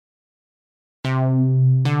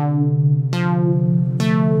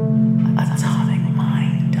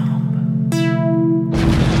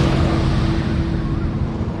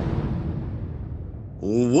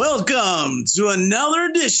Welcome to another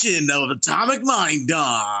edition of Atomic Mind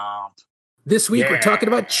Dump. This week we're talking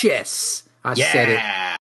about chess. I said it.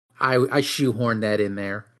 I shoehorned that in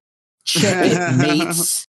there. Check it,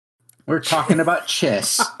 mates. We're talking about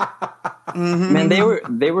chess. Man,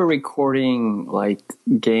 they were recording like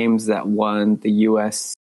games that won the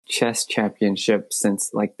U.S. chess championship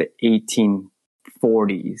since like the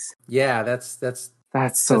 1840s. Yeah, that's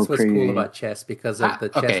so what's crazy. cool about chess because of the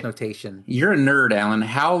chess notation. You're a nerd, Alan.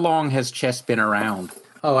 How long has chess been around?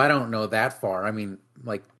 Oh, I don't know that far. I mean,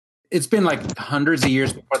 like it's been like hundreds of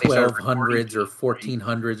years before they started 1200s or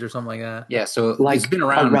 1400s or something like that. Yeah, so like it's been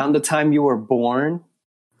around the time you were born.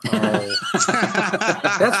 Oh,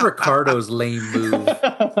 that's Ricardo's lame move.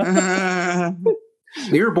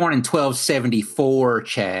 We were born in 1274,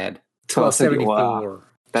 Chad. 1274.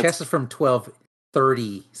 Chess is from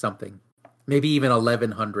 1230 something. Maybe even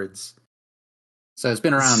 1100s. So it's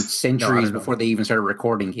been around centuries before they even started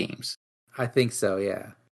recording games. I think so,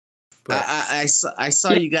 yeah. But I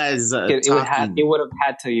saw you guys it would have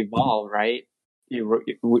had to evolve, right?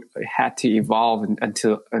 It had to evolve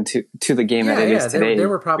until to the game that it is today. There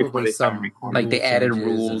were probably some like they added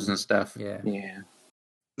rules and stuff. Yeah.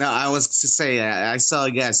 No, I was to say I saw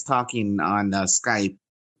you guys talking on Skype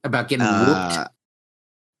about getting whooped.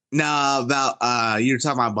 No, about you were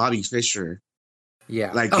talking about Bobby Fischer.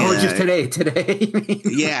 Yeah. Like just today.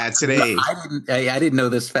 Yeah, today. I didn't know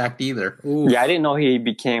this fact either. Ooh. Yeah, I didn't know he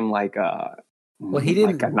became like a. Well, he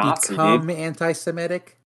didn't like a Nazi, become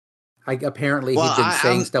anti-Semitic. Apparently, he'd been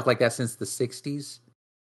saying stuff like that since the 60s.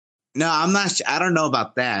 No, I'm not. I don't know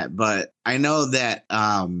about that, but I know that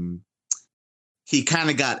he kind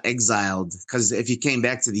of got exiled because if he came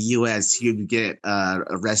back to the U.S., he would get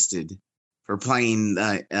arrested for playing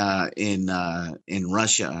in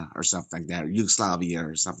Russia or something like that, or Yugoslavia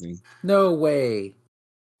or something. No way.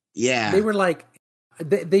 Yeah, they were like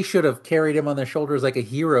they should have carried him on their shoulders like a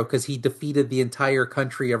hero because he defeated the entire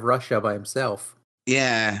country of Russia by himself.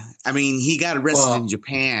 Yeah, I mean, he got arrested in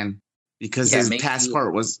Japan because his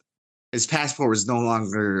passport was no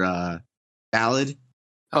longer valid.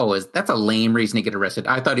 Oh, that's a lame reason to get arrested.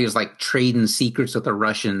 I thought he was like trading secrets with the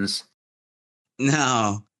Russians.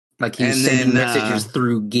 No, like he was sending messages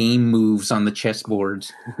through game moves on the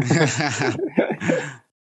chessboards.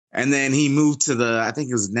 And then he moved to I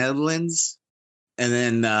think it was Netherlands, and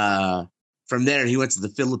then from there he went to the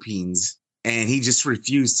Philippines. And he just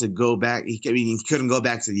refused to go back. He couldn't go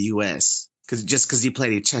back to the U.S. because he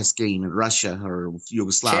played a chess game in Russia or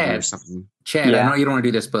Yugoslavia or something. Chad, I know you don't want to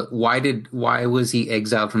do this, but why was he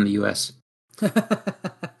exiled from the U.S.?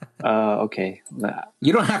 Okay.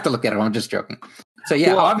 You don't have to look at it. I'm just joking. So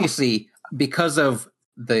yeah, obviously because of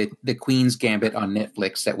the Queen's Gambit on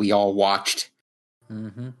Netflix that we all watched,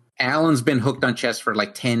 Alan's been hooked on chess for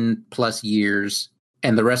like 10 plus years,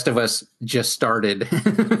 and the rest of us just started.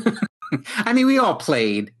 I mean, we all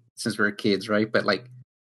played since we were kids, right? But like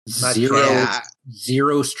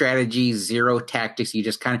zero strategy, zero tactics. You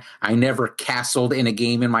just I never castled in a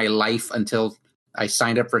game in my life until I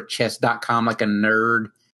signed up for chess.com like a nerd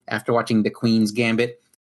after watching the Queen's Gambit.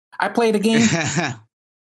 I played a game.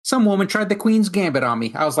 Some woman tried the Queen's Gambit on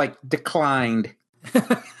me. I was like, declined.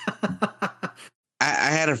 I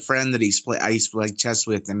had a friend that I used to play chess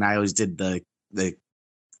with, and I always did the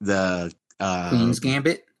Queen's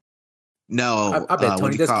Gambit. No, I bet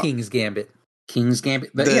Tony does King's Gambit. King's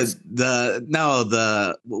Gambit. What is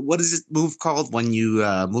this move called when you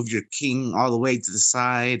move your king all the way to the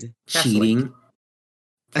side? Cheating.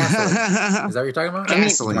 Castling. Is that what you're talking about?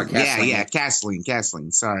 Castling.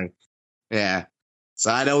 Castling. Sorry. Yeah. So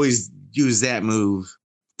I'd always use that move.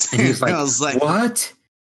 And he was like, I was like, what?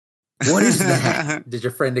 What is that? Did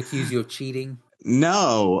your friend accuse you of cheating?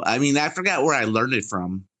 No. I mean, I forgot where I learned it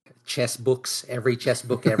from. Chess books, every chess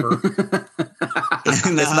book ever. It's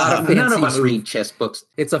not a fancy None of us move. read chess books.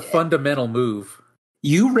 It's a fundamental move.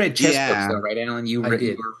 You read chess books, though, right, Alan? I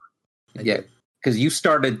did. Because you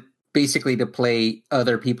started basically to play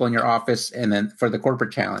other people in your office, and then for the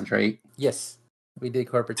corporate challenge, right? Yes, we did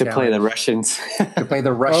corporate to challenge. play the Russians. To play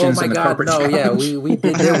the Russians. Oh my in the God! corporate No, challenge. yeah, we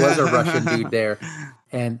did. There was a Russian dude there,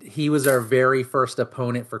 and he was our very first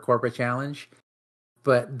opponent for corporate challenge.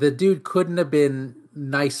 But the dude couldn't have been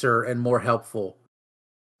nicer and more helpful.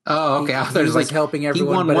 Oh, okay. He was like helping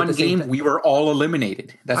everyone. He won but one game. We were all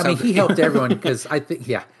eliminated. He helped everyone because I think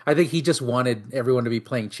he just wanted everyone to be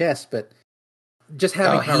playing chess, but just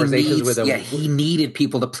having conversations with him. Yeah, he needed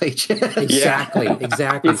people to play chess. Exactly. So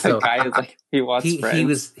the guy is like he wants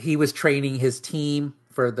friends. He was training his team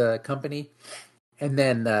for the company, And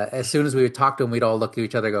then as soon as we would talk to him, we'd all look at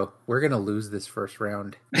each other and go, we're going to lose this first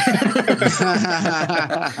round.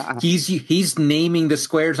 He's naming the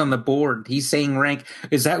squares on the board. He's saying rank.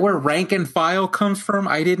 Is that where rank and file comes from?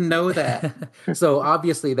 I didn't know that. So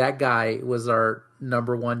obviously that guy was our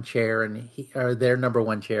number one chair or their number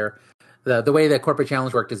one chair. The way that Corporate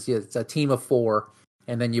Challenge worked is it's a team of 4,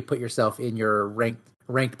 and then you put yourself in your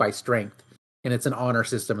ranked by strength. And it's an honor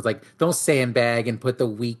system. It's like, don't sandbag and put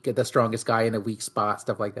the strongest guy in a weak spot,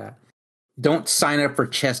 stuff like that. Don't sign up for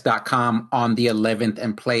chess.com on the 11th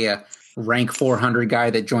and play a rank 400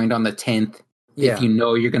 guy that joined on the 10th. Yeah. If you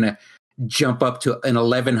know you're going to jump up to an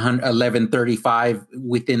 1135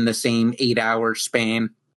 within the same 8-hour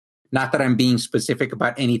span. Not that I'm being specific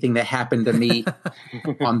about anything that happened to me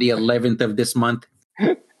on the 11th of this month.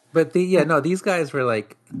 But these guys were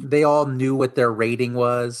like, they all knew what their rating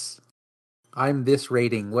was. I'm this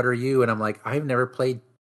rating. What are you? And I'm like, I've never played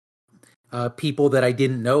people that I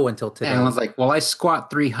didn't know until today. And I was like, well, I squat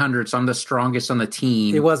 300, so I'm the strongest on the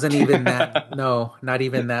team. It wasn't even that. No, not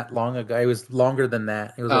even that long ago. It was longer than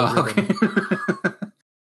that. It was older than that.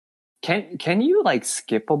 Can you like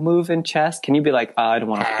skip a move in chess? Can you be like, I don't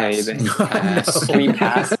want to play this? No. Can we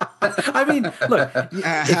pass? I mean, look,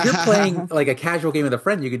 if you're playing like a casual game with a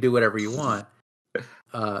friend, you can do whatever you want.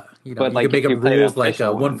 But like, you can make up rules like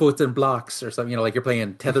 1 foot and blocks or something. Like you're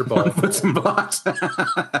playing tetherball. 1 foot and blocks.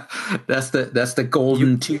 that's the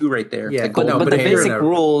golden 2 right there. Yeah, but the basic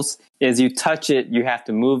rules is you touch it, you have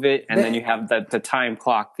to move it, and then you have the time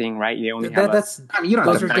clock thing, right? You only have those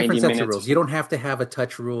are different sets minutes. of rules. You don't have to have a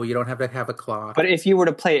touch rule. You don't have to have a clock. But if you were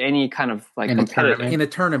to play any kind of like in a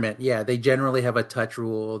tournament, yeah, they generally have a touch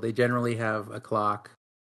rule. They generally have a clock.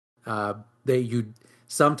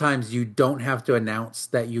 Sometimes you don't have to announce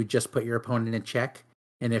that you just put your opponent in check.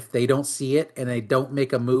 And if they don't see it and they don't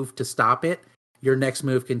make a move to stop it, your next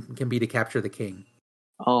move can be to capture the king.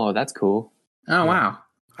 Oh, that's cool. Oh, wow.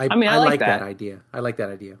 I like that idea. I like that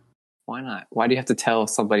idea. Why not? Why do you have to tell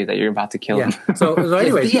somebody that you're about to kill them? So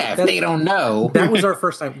anyways, if they don't know. That was our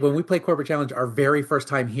first time. When we played Corporate Challenge, our very first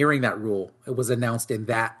time hearing that rule. It was announced in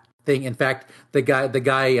that thing. In fact, the guy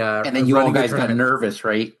and then you all guys got nervous,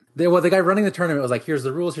 right? The guy running the tournament was like, here's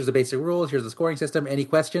the rules, here's the basic rules, here's the scoring system, any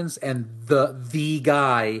questions? And the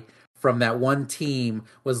guy from that one team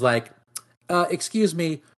was like, excuse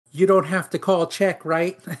me, you don't have to call check,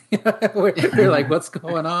 right? We're like, what's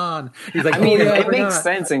going on? He's like, it makes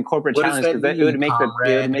sense in Corporate Challenge because it would make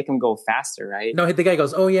them go faster, right? No, the guy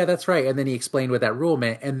goes, oh yeah, that's right. And then he explained what that rule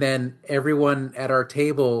meant. And then everyone at our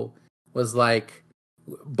table was like,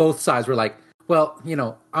 both sides were like, well,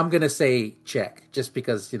 I'm going to say check just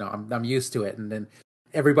because, I'm used to it. And then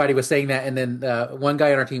everybody was saying that. And then one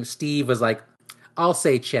guy on our team, Steve, was like, I'll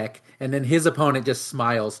say check. And then his opponent just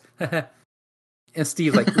smiles. And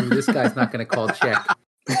Steve's like, ooh, this guy's not going to call check.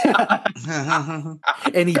 And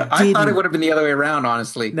he didn't. I thought it would have been the other way around,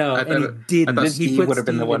 honestly. No, and he didn't. I thought Steve would have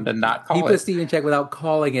been the one to not call it. He put Steve in check without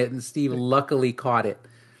calling it, and Steve luckily caught it.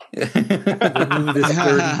 Ooh, this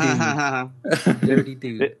dirty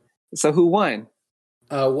dude. So who won?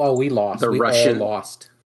 Well, we lost. All lost.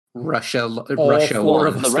 Russia won. The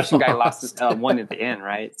Russian guy won at the end,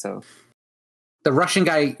 right? So the Russian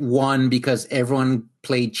guy won because everyone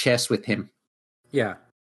played chess with him. Yeah.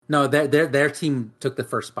 No, their team took the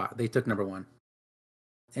first spot. They took number 1.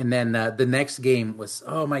 And then the next game was,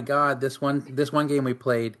 oh my God, this one game we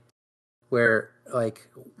played where like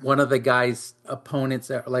one of the guys' opponents,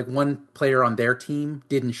 like one player on their team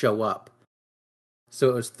didn't show up. So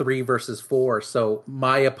it was 3 versus 4. So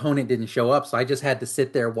my opponent didn't show up. So I just had to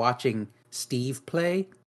sit there watching Steve play.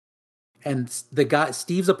 And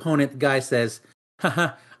Steve's opponent guy says,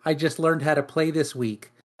 haha, I just learned how to play this week.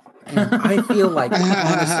 And I feel like,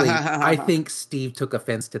 honestly, I think Steve took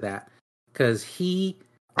offense to that. Because he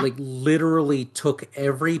like literally took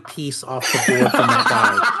every piece off the board from that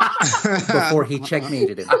guy before he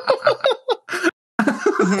checkmated him.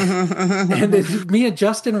 And then me and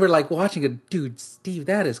Justin were like watching it. Dude, Steve,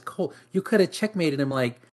 that is cold. You could have checkmated him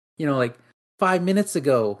like 5 minutes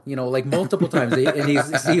ago, like multiple times.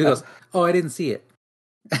 And Steve goes, oh, I didn't see it.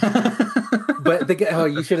 But the guy,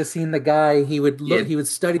 you should have seen the guy. He would look. Yeah. He would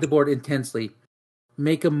study the board intensely,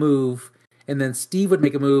 make a move, and then Steve would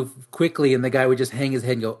make a move quickly, and the guy would just hang his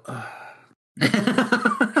head and go,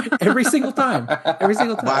 every single time.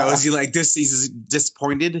 Why was he like this? He's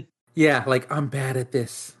disappointed. Yeah, like I'm bad at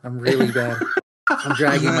this. I'm really bad. I'm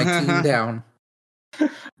dragging my team down.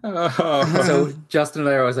 So Justin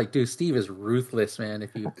and I was like, dude, Steve is ruthless, man.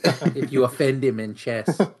 If you offend him in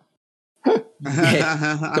chess.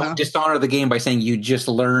 Don't dishonor the game by saying you just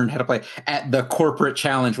learned how to play at the corporate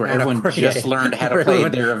challenge where everyone just learned how to play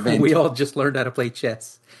their event. We all just learned how to play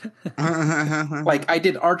chess. Like I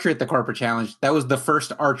did archery at the corporate challenge. That was the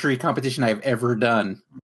first archery competition I've ever done.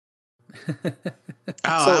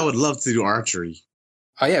 I would love to do archery.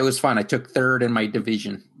 Oh yeah, it was fun. I took third in my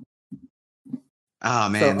division. Oh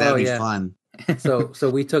man, that'd be fun. So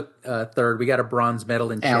we took third. We got a bronze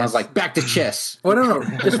medal in chess. And I was like, back to chess. Oh no,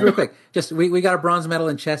 just real quick. Just we got a bronze medal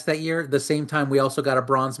in chess that year. The same time we also got a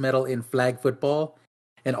bronze medal in flag football.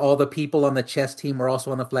 And all the people on the chess team were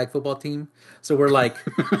also on the flag football team. So we're like,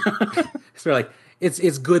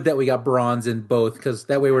 it's good that we got bronze in both because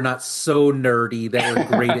that way we're not so nerdy that we're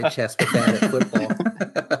great at chess but bad at football.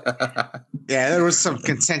 Yeah, there was some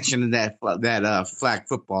contention in that flag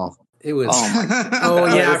football. It was. Oh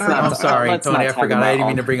I'm sorry, Tony. I forgot. I didn't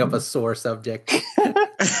mean to bring up a sore subject.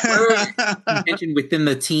 Contention within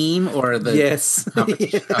the team or the yes. Hey,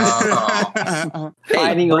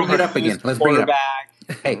 bring it up again. Let's bring it up.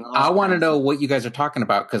 Hey, I want to know what you guys are talking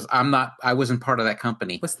about because I wasn't part of that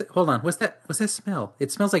company. Hold on. What's that smell?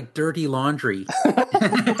 It smells like dirty laundry.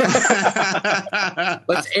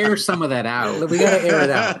 Let's air some of that out. We gotta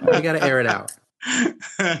air it out.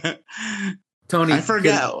 Tony, I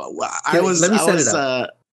forgot. Let me set it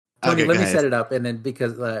up. Tony, okay, let me set it up, and then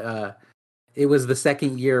because it was the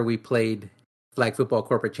second year we played Flag Football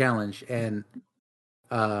Corporate Challenge, and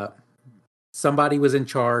somebody was in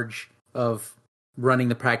charge of running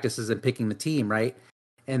the practices and picking the team, right?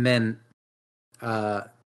 And then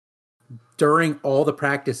during all the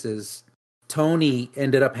practices, Tony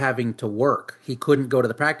ended up having to work. He couldn't go to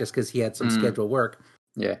the practice because he had some scheduled work.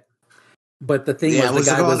 Yeah. But the thing was,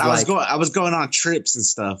 the guy I was going on trips and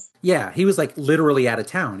stuff. Yeah, he was like literally out of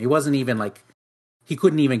town. He wasn't even like, he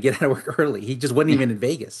couldn't even get out of work early. He just wasn't even in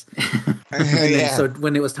Vegas. So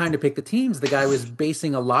when it was time to pick the teams, the guy was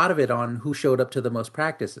basing a lot of it on who showed up to the most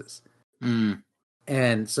practices.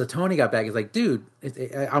 And so Tony got back. He's like, dude,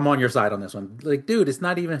 I'm on your side on this one. Like, dude, it's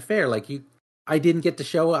not even fair. Like I didn't get to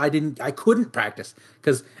show. I couldn't practice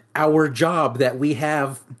because our job that we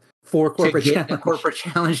have for corporate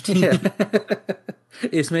challenge team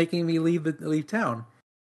is making me leave town.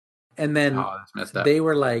 And then that's messed up. They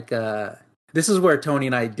were like, this is where Tony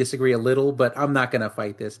and I disagree a little, but I'm not going to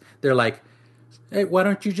fight this. They're like, hey, why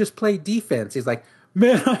don't you just play defense? He's like,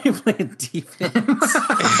 man, I ain't playing defense.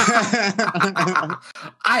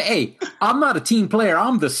 I'm not a team player.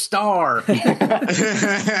 I'm the star.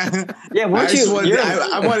 Yeah,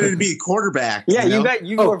 I wanted to be a quarterback. Yeah,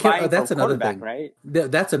 you were vying that's for another quarterback, thing. right?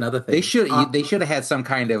 That's another thing. They should have had some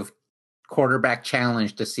kind of quarterback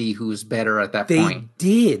challenge to see who's better at that point. They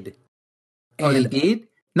did. Oh, they did?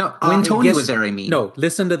 No, when Tony was there, I mean. No,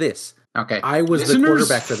 listen to this. Okay. I was the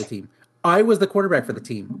quarterback for the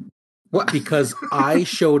team. What? Because I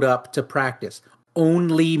showed up to practice.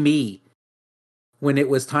 Only me. When it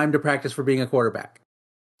was time to practice for being a quarterback.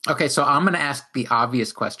 Okay, so I'm going to ask the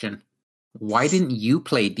obvious question. Why didn't you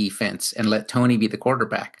play defense and let Tony be the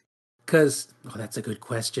quarterback? Because, that's a good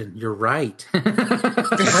question. You're right. Why did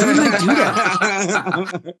I do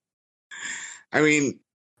that? I mean,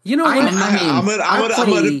 you know what?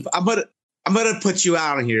 I'm gonna put you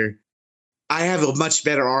out of here. I have a much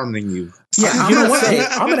better arm than you. Yeah, you know what?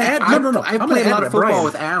 I'm gonna add. No. I played a lot of football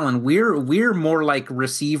with Alan. We're more like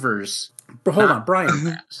receivers. Hold on,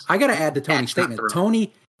 Brian. I got to add to Tony's statement.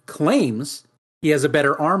 Tony claims he has a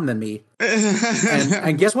better arm than me,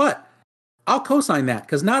 and guess what? I'll co-sign that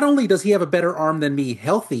because not only does he have a better arm than me,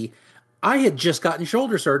 healthy. I had just gotten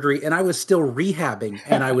shoulder surgery, and I was still rehabbing,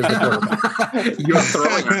 and I was the quarterback. You're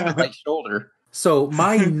throwing on the right shoulder. So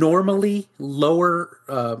my normally lower,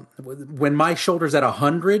 when my shoulder's at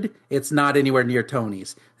 100, it's not anywhere near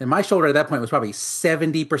Tony's. And my shoulder at that point was probably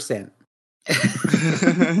 70%.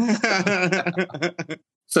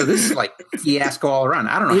 So this is like fiasco all around.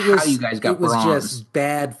 I don't know how you guys got bronze. It was just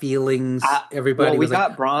bad feelings. Everybody we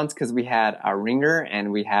got bronze because we had a ringer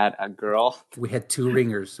and we had a girl. We had 2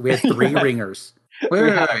 ringers. We had 3 ringers.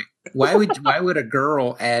 Wait. Why would a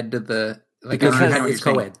girl add to the because it's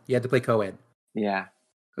co-ed. You had to play co-ed. Yeah.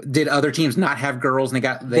 Did other teams not have girls and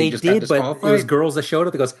they just did, but it was girls that showed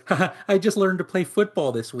up that goes, I just learned to play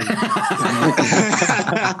football this week. And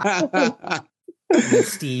then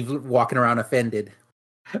Steve walking around offended.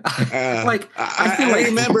 I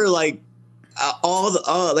remember all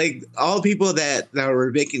the people that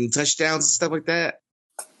were making touchdowns and stuff like that.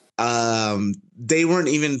 They weren't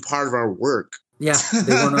even part of our work. Yeah,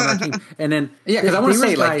 they weren't on our team. And then because I want to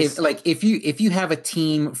say if you have a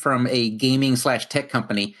team from a gaming / tech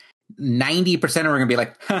company, 90% of them are going to be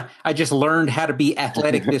like, I just learned how to be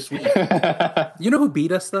athletic this week. You know who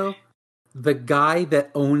beat us though? The guy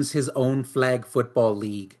that owns his own flag football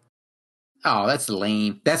league. Oh, that's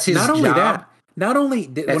lame. That's his Not only job. that. Not only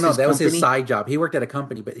that was his company? side job. He worked at a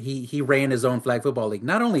company, but he ran his own flag football league.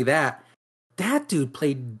 Not only that, that dude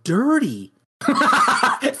played dirty.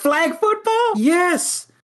 Flag football? Yes.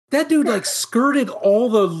 That dude like skirted all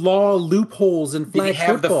the law loopholes in flag Did he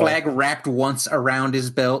have football. the flag wrapped once around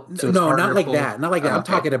his belt? So no, not like that. Not like that. Oh, I'm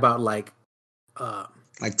talking about like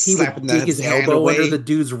he would dig his elbow under the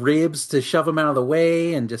dude's ribs to shove him out of the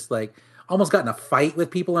way, and just like almost got in a fight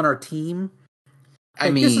with people on our team. Like,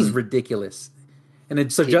 I mean, this is ridiculous. And then,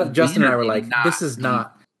 so Justin and I were like, "This is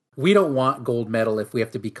not. We don't want gold medal if we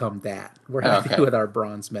have to become that. We're happy with our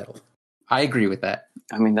bronze medal." I agree with that.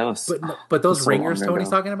 I mean, that was. But those ringers Tony's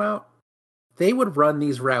talking about, they would run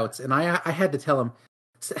these routes, and I had to tell him,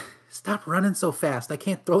 stop running so fast. I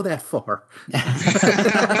can't throw that far.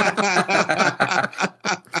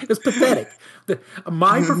 It was pathetic.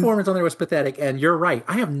 My performance on there was pathetic, and you're right.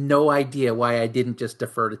 I have no idea why I didn't just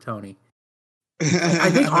defer to Tony. I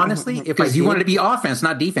think honestly, if you wanted to be offense,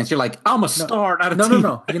 not defense, you're like, I'm a star, not a team.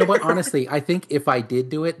 No. You know what? Honestly, I think if I did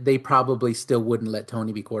do it, they probably still wouldn't let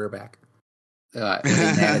Tony be quarterback. They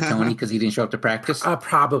mad at Tony because he didn't show up to practice?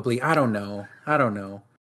 Probably. I don't know.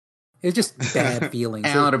 It's just bad feelings.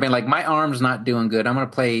 Alan would have been like, my arm's not doing good. I'm going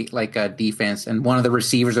to play like a defense. And one of the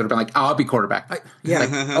receivers would have been like, I'll be quarterback.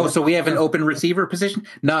 So we have an open receiver position?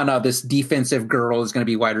 No, this defensive girl is going to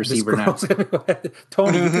be wide receiver now.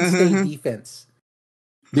 Tony, you can stay defense.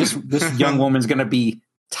 This young woman's going to be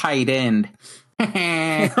tight end.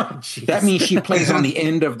 That means she plays on the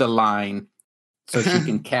end of the line so she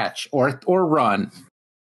can catch or run.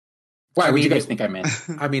 Why would you guys think I meant?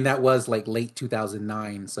 I mean, that was like late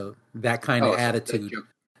 2009, so that kind of attitude.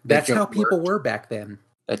 That's how people were back then.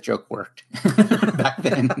 That joke worked back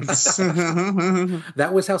then. That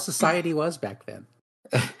was how society was back then.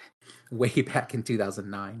 Way back in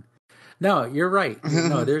 2009. No, you're right.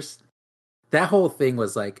 No, that whole thing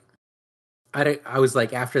was like, I was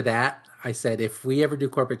like, after that, I said, if we ever do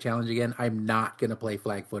corporate challenge again, I'm not going to play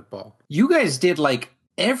flag football. You guys did like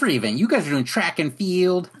every event. You guys were doing track and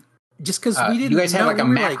field. Just because we didn't. You guys had like a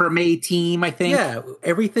macrame team, I think. Yeah,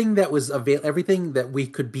 everything that was everything that we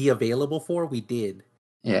could be available for, we did.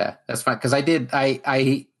 Yeah, that's fine. Because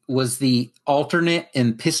I was the alternate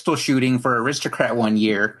in pistol shooting for Aristocrat one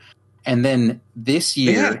year, and then this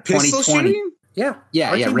year, 2020. Yeah,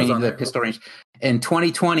 range, the pistol range. In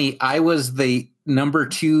 2020, I was the number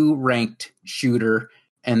 2 ranked shooter,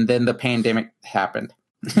 and then the pandemic happened.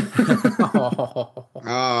 Well,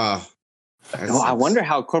 I wonder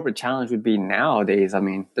how corporate challenge would be nowadays. I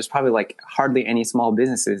mean, there's probably like hardly any small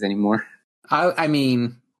businesses anymore. I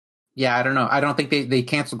mean, yeah, I don't know. I don't think they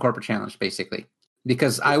canceled corporate challenge basically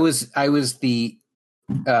because I was the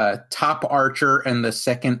top archer and the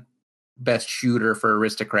second best shooter for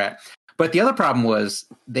Aristocrat. But the other problem was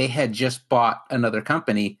they had just bought another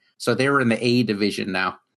company, so they were in the A division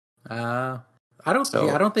now. I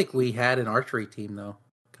don't think we had an archery team though.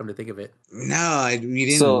 Come to think of it, no, we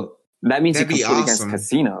didn't. So that means you compete against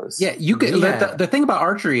casinos. Yeah, you could. Yeah. The thing about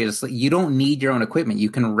archery is you don't need your own equipment. You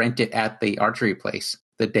can rent it at the archery place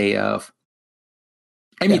the day of.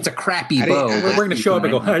 I mean, it's a crappy bow. We're going to show up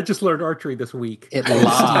and go, I just learned archery this week.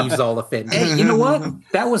 Steve's all offended. Hey, you know what?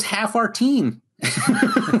 That was half our team.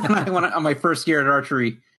 When I went on my first year at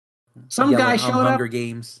archery. Some guy showed up. Hunger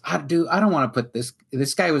Games. I don't want to put this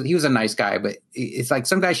guy he was a nice guy, but it's like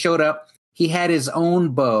some guy showed up. He had his own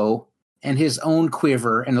bow and his own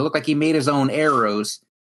quiver, and it looked like he made his own arrows.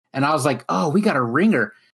 And I was like, oh, we got a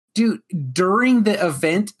ringer. Dude, during the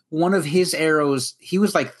event, one of his arrows, he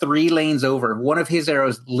was like 3 lanes over. One of his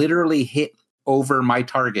arrows literally hit over my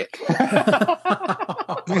target.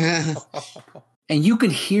 And you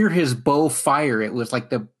could hear his bow fire. It was like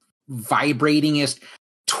the vibratingest,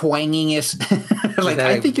 twangingest.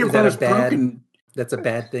 I think your bow is broken. That's a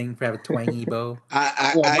bad thing for having a twangy bow.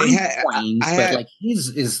 But his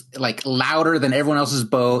is like louder than everyone else's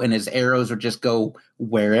bow, and his arrows would just go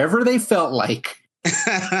wherever they felt like. Just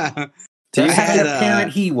how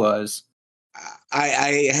parent he was.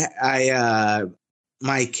 My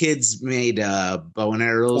kids made bow and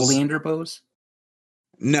arrows. Oleander bows?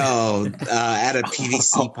 No, out of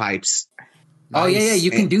PVC pipes. Oh yeah,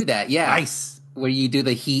 you can do that. Yeah, nice. Where you do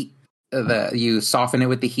the heat. You soften it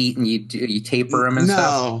with the heat and you taper them and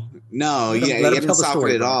stuff. No, I didn't soften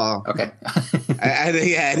it at all. Okay, I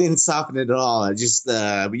didn't soften it at all. I just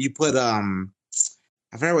you put I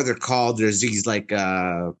forget what they're called. There's these like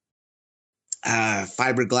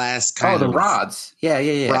fiberglass kind of rods.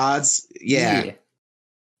 Yeah. Rods. Yeah.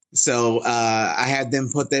 So I had them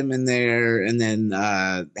put them in there and then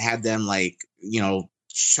had them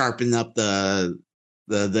sharpen up the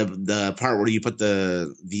part where you put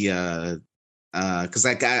the because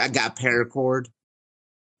I got paracord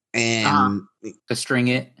and to string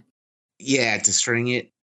it. Yeah, to string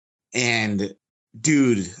it. And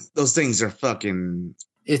dude, those things are fucking.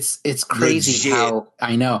 It's crazy legit. how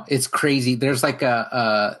I know it's crazy. There's like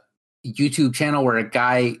a YouTube channel where a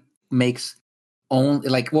guy makes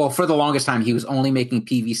only for the longest time he was only making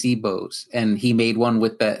PVC bows, and he made one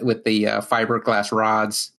with the fiberglass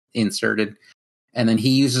rods inserted, and then he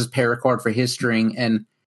uses paracord for his string, and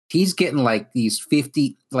he's getting like these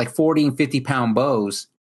 40 and 50 pound bows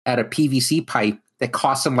at a PVC pipe that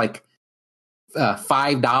costs him like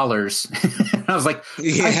 $5. I was like, I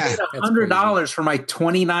paid $100 for my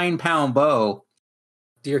 29 pound bow.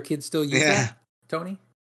 Do your kids still use that, Tony?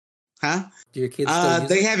 Huh? Do your kids still use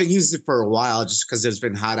they it? haven't used it for a while just because it's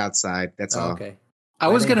been hot outside. That's all. Okay. I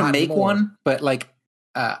was going to make one, but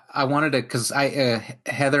I wanted to, because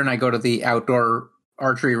Heather and I go to the outdoor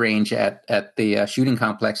archery range at the shooting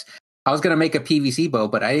complex. I was going to make a PVC bow,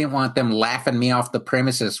 but I didn't want them laughing me off the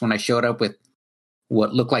premises when I showed up with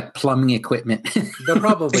what looked like plumbing equipment. They'll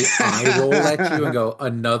probably eye roll at you and go,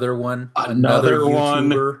 another one, Another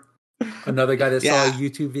YouTuber, one. Another guy that saw a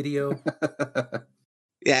YouTube video.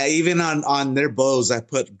 Yeah, even on their bows, I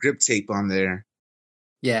put grip tape on there.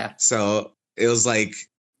 Yeah. So it was like,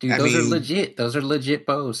 dude, those are legit. Those are legit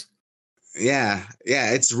bows. Yeah.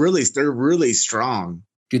 Yeah. They're really strong.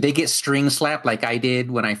 Do they get string slapped like I did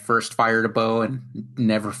when I first fired a bow and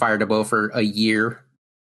never fired a bow for a year?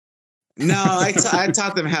 No, I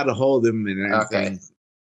taught them how to hold them and everything.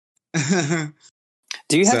 Okay.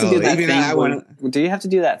 Do you have to do that thing? Do you have to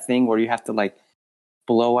do that thing where you have to like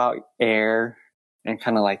blow out air and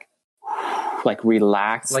kind of like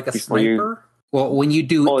relax, like a sniper? Well, when you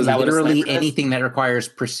do literally anything that requires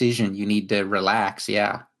precision, you need to relax.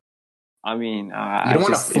 Yeah. I mean, you don't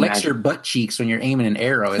want to flex your butt cheeks when you're aiming an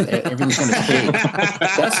arrow. Everything's going to shake.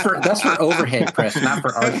 That's for overhead press, not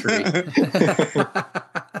for archery.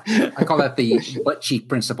 I call that the butt cheek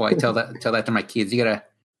principle. I tell that to my kids. You got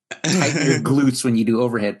to tighten your glutes when you do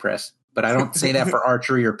overhead press. But I don't say that for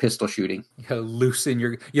archery or pistol shooting. You don't want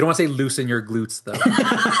to say loosen your glutes, though.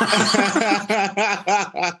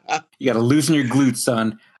 You got to loosen your glutes,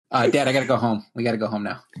 son. Dad, I got to go home. We got to go home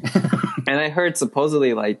now. And I heard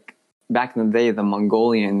supposedly back in the day, the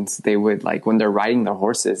Mongolians, they would when they're riding their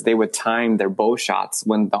horses, they would time their bow shots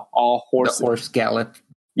when the horse gallop.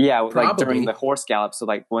 Yeah, during the horse gallop. So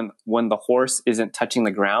when the horse isn't touching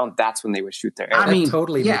the ground, that's when they would shoot their arrow. I mean,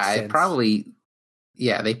 totally makes sense.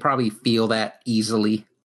 They probably feel that easily.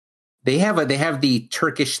 They have the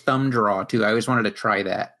Turkish thumb draw too. I always wanted to try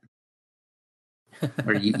that.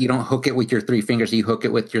 Where you don't hook it with your three fingers, you hook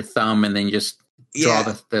it with your thumb and then you just draw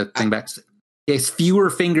the thing back. It's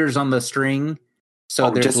fewer fingers on the string,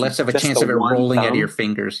 so there's less of a chance of it rolling out of your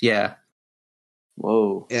fingers. Yeah.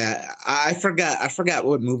 Whoa. Yeah, I forgot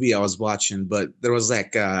what movie I was watching, but there was a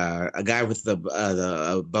guy with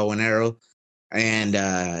the bow and arrow,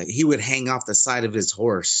 and he would hang off the side of his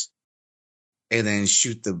horse and then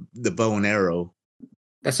shoot the bow and arrow.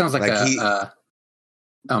 That sounds like a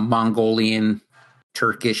Mongolian,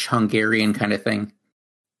 Turkish, Hungarian kind of thing.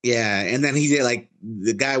 Yeah, and then he did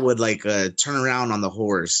the guy would turn around on the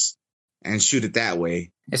horse and shoot it that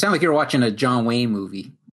way. It sounded like you were watching a John Wayne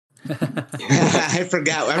movie. I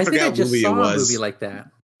forgot what movie it was. I saw a movie like that.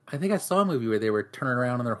 I think I saw a movie where they were turning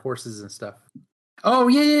around on their horses and stuff. Oh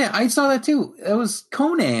yeah, I saw that too. It was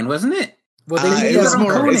Conan, wasn't it? Well, it was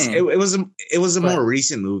a more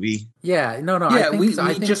recent movie. Yeah, no. Yeah, we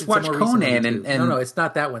just watched Conan, and no, it's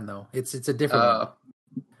not that one though. It's a different one.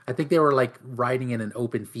 I think they were riding in an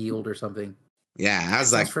open field or something. Yeah, I was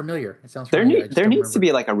sounds familiar. It sounds there. Familiar. There needs to be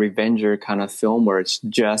a Revenger kind of film where it's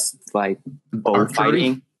just bow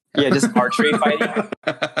fighting. Yeah, just archery fighting.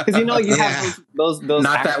 Because you have those.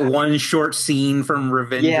 Not that one short scene from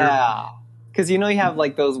Revenger. Yeah, because you have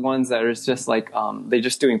those ones that are just they're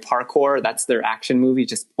just doing parkour. That's their action movie,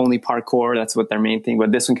 just only parkour. That's what their main thing.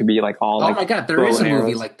 But this one could be all. Oh my god, there is a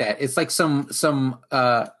movie like that. It's like some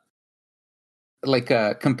a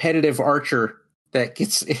competitive archer that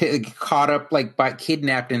gets caught up by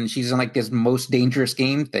kidnapped, and she's in this most dangerous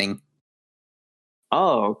game thing.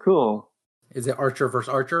 Oh, cool. Is it Archer versus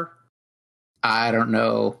Archer? I don't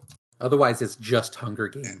know. Otherwise, it's just Hunger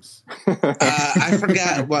Games. I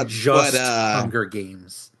forgot what Hunger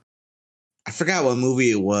Games. I forgot what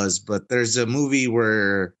movie it was, but there's a movie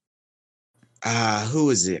where who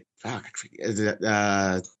is it? Fuck,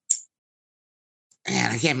 man,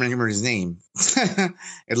 I can't remember his name.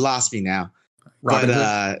 It lost me now. Robin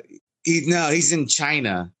but he's in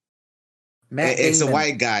China. Matt it's Damon. a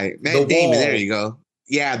white guy. Matt Damon. There you go.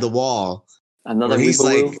 Yeah, the wall. Another where he's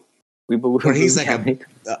Weebaloo. like, Weebaloo. where he's like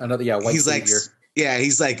Another white he's like, savior. yeah,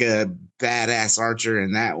 he's like a badass archer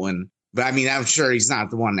in that one. But I mean, I'm sure he's not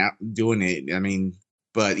the one out doing it. I mean,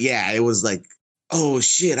 but yeah, it was like, oh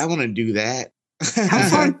shit, I want to do that.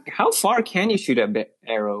 How far can you shoot a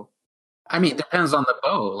arrow? I mean, it depends on the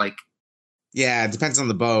bow. Like, Yeah, it depends on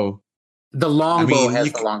the bow. the long I bow mean,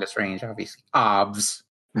 has the longest range, obviously. Obvs.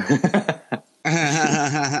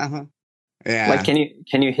 Yeah. Like, can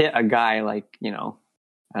you hit a guy like, I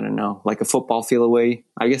don't know, like a football field away?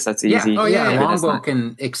 I guess that's easy. Yeah. But that's Longbow not-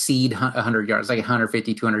 can exceed 100 yards, like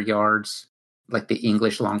 150, 200 yards, like the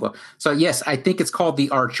English longbow. So, yes, I think it's called The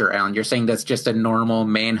Archer, Alan. You're saying that's just a normal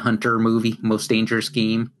manhunter movie, Most Dangerous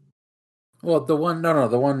Game? Well, the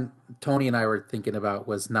one Tony and I were thinking about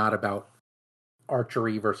was not about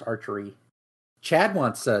archery versus archery. Chad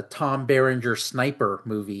wants a Tom Berenger sniper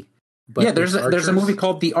movie. But Yeah, there's a movie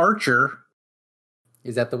called The Archer.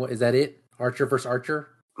 Is that the one? Is that it? Archer versus Archer?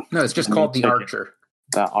 No, it's just called The Archer.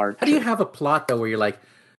 The Archer. How do you have a plot though where you're like,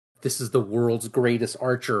 this is the world's greatest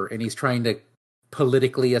archer, and he's trying to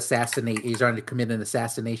politically assassinate? He's trying to commit an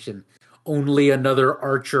assassination. Only another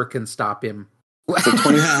archer can stop him. It's a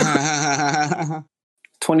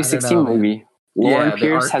 2016 movie. Lauren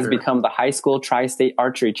Pierce has become the high school tri-state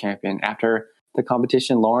archery champion. After the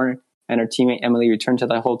competition, Lauren and her teammate Emily returned to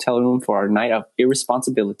the hotel room for a night of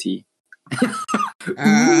irresponsibility.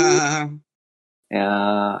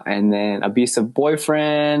 And then abusive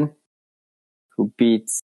boyfriend who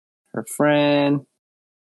beats her friend,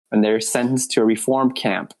 and they're sentenced to a reform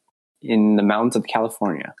camp in the mountains of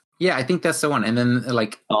California. Yeah, I think that's the one. And then,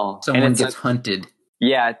 someone gets hunted.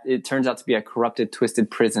 Yeah, it turns out to be a corrupted,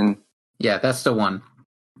 twisted prison. Yeah, that's the one.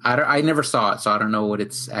 I never saw it, so I don't know what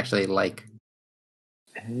it's actually like.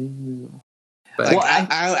 But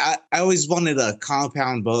I always wanted a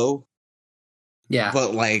compound bow. Yeah.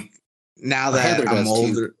 But now that I'm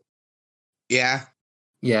older. Too. Yeah.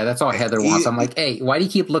 Yeah, that's all Heather wants. I'm like, hey, why do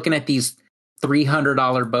you keep looking at these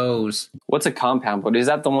 $300 bows? What's a compound bow? Is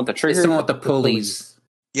that the one with the trigger? It's the one with the pulleys.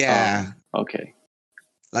 Yeah. Okay.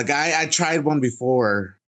 I tried one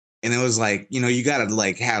before, and it was like, you got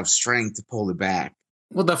to have strength to pull it back.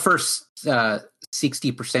 Well, the first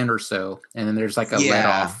 60% or so, and then there's a let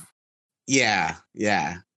off. Yeah.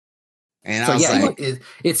 And so I was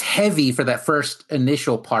it's heavy for that first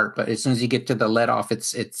initial part, but as soon as you get to the let off,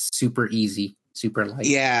 it's super easy, super light.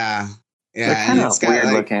 Yeah. They're kind of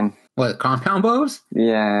weird looking. What, compound bows?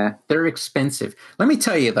 Yeah, they're expensive. Let me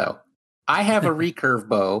tell you though, I have a recurve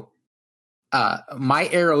bow. My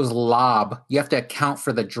arrows lob. You have to account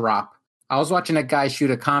for the drop. I was watching a guy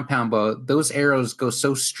shoot a compound bow. Those arrows go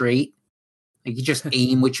so straight. You just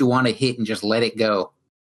aim what you want to hit and just let it go.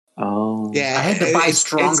 Oh, yeah. I had to buy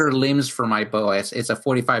stronger limbs for my bow. It's a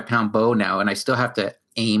 45-pound bow now, and I still have to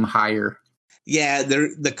aim higher. Yeah,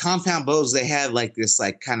 the compound bows, they have this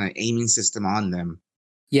kind of aiming system on them.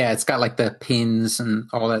 Yeah, it's got the pins and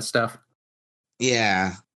all that stuff.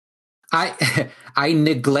 Yeah. I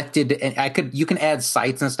neglected, and you can add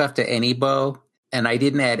sights and stuff to any bow, and I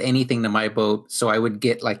didn't add anything to my bow, so I would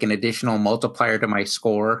get an additional multiplier to my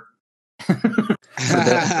score for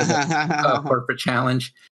the corporate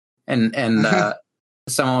challenge. And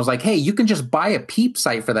someone was like, hey, you can just buy a peep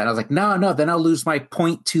sight for that. I was like, no, then I'll lose my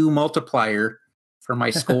 0.2 multiplier for my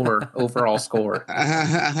score, overall score.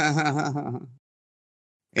 Yeah,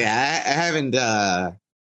 I haven't,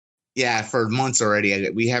 for months already,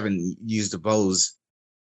 we haven't used the bows.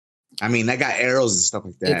 I mean, I got arrows and stuff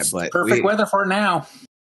like that. It's but perfect weather for it now.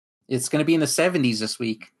 It's going to be in the 70s this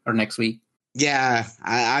week or next week. Yeah,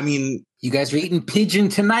 I mean... You guys are eating pigeon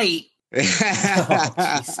tonight. You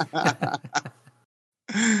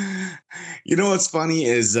know what's funny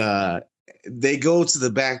is they go to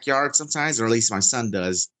the backyard sometimes, or at least my son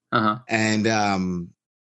does. And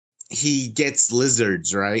he gets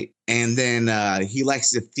lizards, right? And then he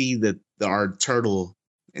likes to feed our turtle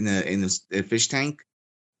in the fish tank.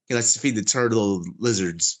 He likes to feed the turtle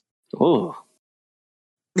lizards. Oh.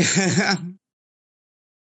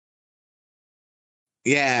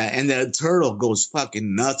 Yeah, and the turtle goes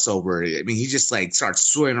fucking nuts over it. I mean, he just starts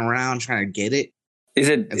swimming around trying to get it. Is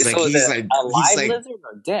it a live lizard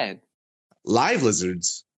or dead? Live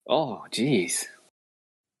lizards. Oh, jeez.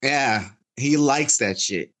 Yeah, he likes that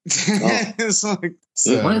shit. Oh. Wouldn't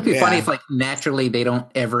it be funny if naturally they don't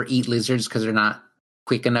ever eat lizards because they're not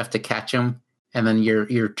quick enough to catch them, and then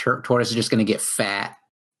your tortoise is just going to get fat?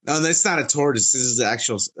 No, that's not a tortoise. This is the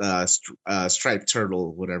actual striped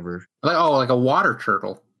turtle, whatever. Like a water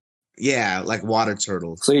turtle. Yeah, like water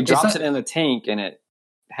turtle. So he drops it in the tank, and it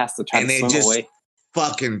has to try to swim away.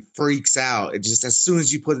 fucking freaks out. It just as soon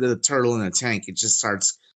as you put the turtle in a tank, it just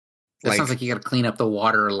starts. That sounds like you got to clean up the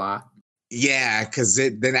water a lot. Yeah, because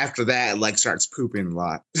then after that, it starts pooping a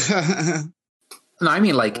lot. No, I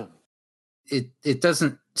mean it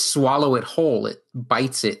doesn't swallow it whole. It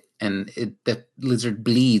bites it, and the lizard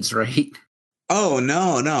bleeds, right? Oh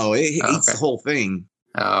no! It eats the whole thing.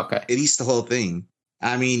 Oh, okay. It eats the whole thing.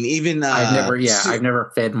 I mean, even I've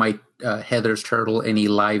never fed my Heather's turtle any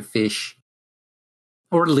live fish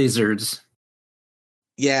or lizards.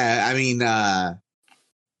 Yeah, I mean,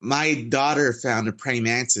 my daughter found a praying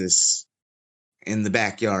mantis in the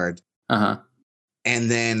backyard. And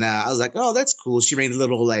then I was like, "Oh, that's cool." She made a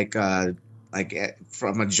little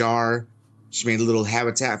from a jar. She made a little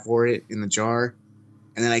habitat for it in the jar.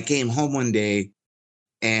 And then I came home one day,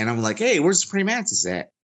 and I'm like, "Hey, where's the praying mantis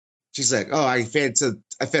at?" She's like, "Oh, I fed it to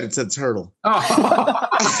the turtle." Oh.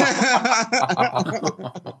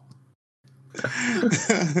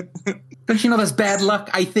 Don't you know that's bad luck?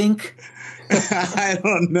 I think. I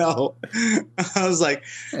don't know. I was like,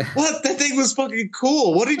 "What? That thing was fucking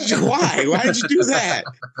cool. Why did you do that?"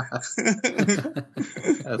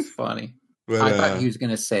 That's funny. But, I thought he was going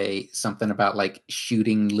to say something about like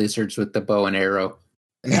shooting lizards with the bow and arrow.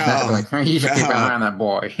 No, you should keep an eye on that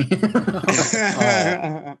boy.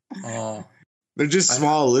 They're just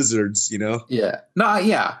small lizards, you know. Yeah. No.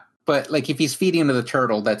 Yeah. But like, if he's feeding to the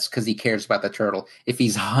turtle, that's because he cares about the turtle. If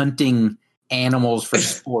he's hunting animals for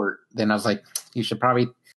sport, then I was like, you should probably.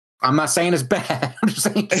 I'm not saying it's bad. I'm just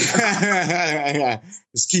saying.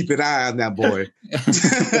 Just keep an eye on that boy.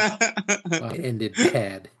 It ended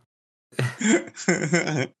bad.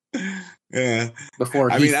 Yeah. Before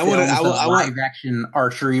he filmed a live action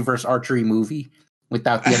archery versus archery movie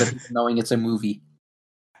without the other people knowing it's a movie.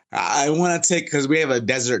 I want to take, because we have a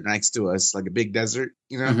desert next to us, like a big desert,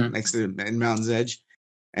 you know, next to in Mountain's Edge.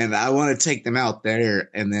 And I want to take them out there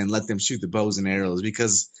and then let them shoot the bows and arrows,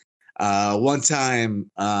 because one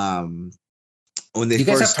time when they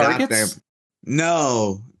first got them,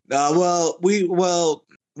 no, we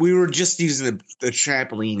were just using the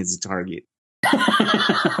trampoline as a target.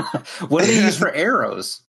 What do they use for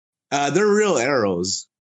arrows? They're real arrows.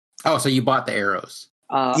 Oh, so you bought the arrows?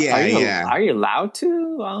 Are you allowed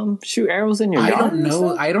to shoot arrows in your yard? I don't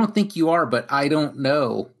know. I don't think you are, but I don't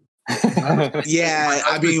know. Yeah,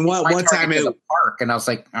 I mean, one time at the park, and I was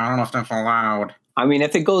like, I don't know if that's allowed. I mean,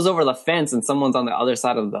 if it goes over the fence and someone's on the other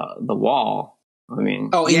side of the wall, I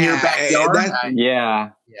mean, in your backyard, I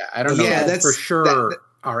don't know. Yeah, that's for sure.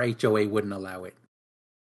 Our HOA wouldn't allow it.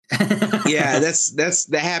 Yeah,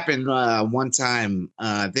 that happened one time.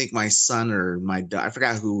 I think my son or my dad, I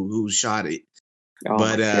forgot who shot it,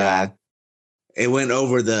 but it went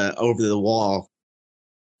over the wall,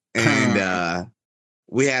 and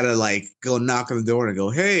we had to go knock on the door and go,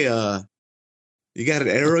 "Hey, you got an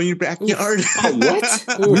arrow in your backyard?" What?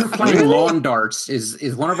 We were playing lawn darts.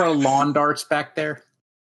 Is one of our lawn darts back there?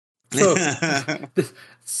 So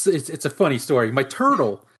it's a funny story. My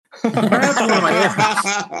turtle grabbed one of my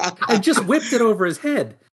arrows and just whipped it over his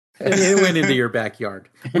head, and it went into your backyard.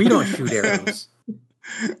 We don't shoot arrows.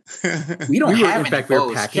 We don't have any bows. We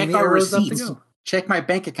were Check our receipts. Check my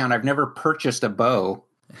bank account. I've never purchased a bow.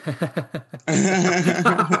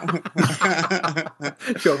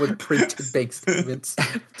 Show with printed bank statements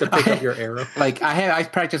to pick up your arrow. I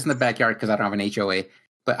practice in the backyard because I don't have an HOA,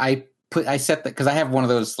 but I set that because I have one of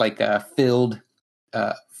those filled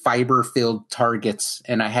fiber filled targets,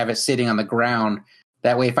 and I have it sitting on the ground.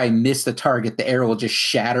 That way, if I miss the target, the arrow will just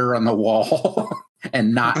shatter on the wall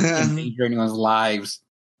and not endanger anyone's lives.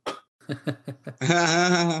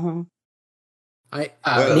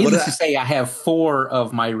 Needless to say, I have 4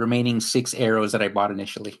 of my remaining 6 arrows that I bought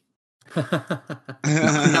initially.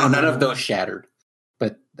 No, none of those shattered,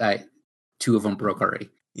 but 2 of them broke already.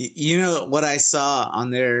 You know what I saw on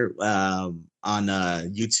there on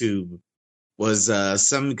YouTube was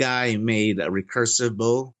some guy made a recursive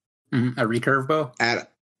bow. Mm-hmm. A recurve bow?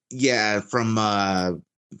 From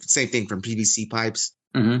same thing from PVC pipes.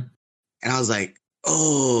 Mm-hmm. And I was like,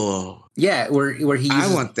 oh. Yeah, where he uses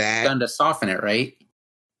I want that gun to soften it, right?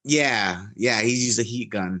 Yeah, he used a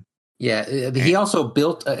heat gun. Yeah, he also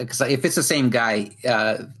built, because if it's the same guy,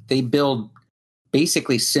 they build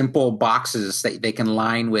basically simple boxes that they can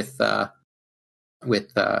line with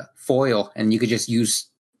foil, and you could just use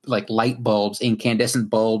light bulbs, incandescent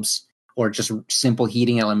bulbs, or just simple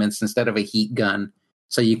heating elements instead of a heat gun.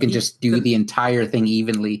 So you can just do the entire thing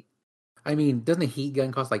evenly. I mean, doesn't a heat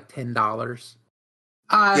gun cost $10?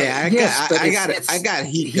 I got a heat gun.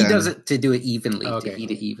 He does it to do it evenly, to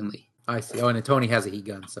heat it evenly. I see. Oh, and Tony has a heat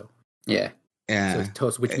gun, so yeah.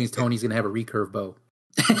 So which means Tony's gonna have a recurve bow.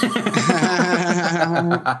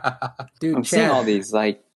 Dude, I'm seeing all these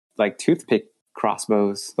like toothpick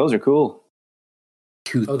crossbows. Those are cool.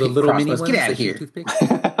 Oh, the little mini ones. Get out of here.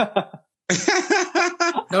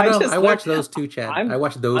 I watched those too, Chad. I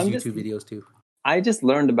watched those YouTube videos too. I just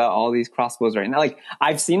learned about all these crossbows right now. Like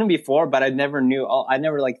I've seen them before, but I never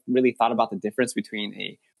like really thought about the difference between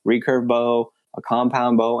a recurve bow, a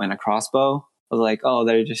compound bow, and a crossbow. I was like, oh,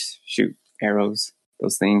 they just shoot arrows.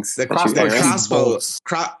 Those things. The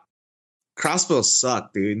crossbows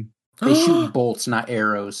suck, dude. They shoot bolts, not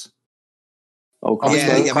arrows. Oh,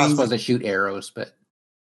 crossbows that shoot arrows, but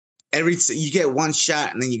you get one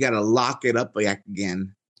shot and then you got to lock it up back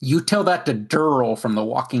again. You tell that to Durrell from The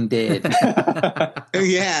Walking Dead.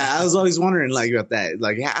 Yeah, I was always wondering like about that.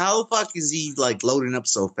 Like, how the fuck is he like loading up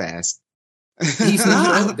so fast? He's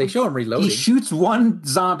not. They show him reloading. He shoots one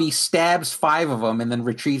zombie, stabs 5 of them, and then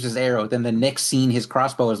retrieves his arrow. Then the next scene, his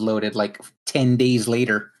crossbow is loaded like 10 days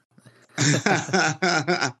later.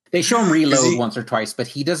 They show him reload once or twice, but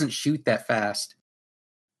he doesn't shoot that fast.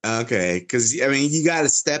 Okay, because I mean, you got to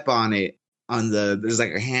step on it. There's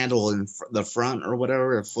like a handle in the front or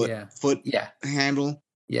whatever, a foot handle.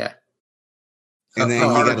 Yeah. And then you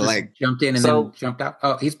gotta like jumped in and then jumped out.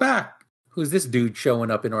 Oh, he's back. Who's this dude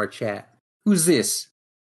showing up in our chat? Who's this?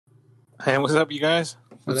 Hey, what's up, you guys?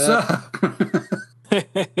 What's up?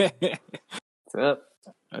 What's up?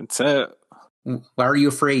 What's up? Why are you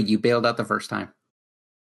afraid? You bailed out the first time.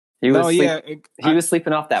 He was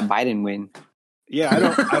sleeping off that Biden win.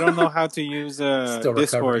 Yeah, I don't know how to use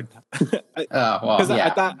Discord.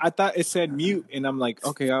 I thought it said mute, and I'm like,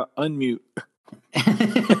 okay, I'll unmute.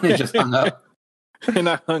 It just hung up, and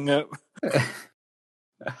I hung up.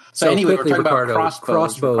 So anyway, quickly, we're talking about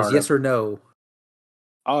crossbows. Yes or no?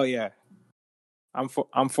 Oh yeah, I'm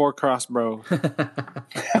for crossbow.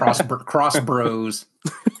 cross bros.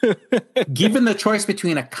 Given the choice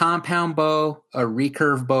between a compound bow, a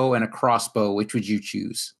recurve bow, and a crossbow, which would you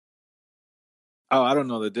choose? Oh, I don't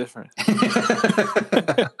know the difference. I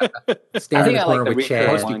think I like the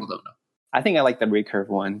recurve one. I think I like the recurve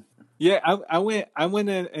one. Yeah, I went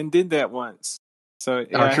and did that once. So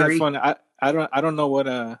yeah, I had fun. I don't know what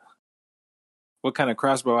kind of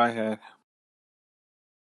crossbow I had.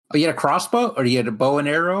 Oh, you had a crossbow, or you had a bow and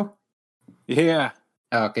arrow? Yeah.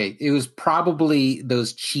 Okay, it was probably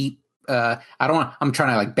those cheap. I'm trying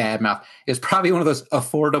to like badmouth. It was probably one of those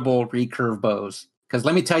affordable recurve bows. Because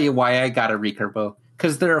let me tell you why I got a recurve bow.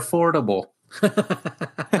 Because they're affordable.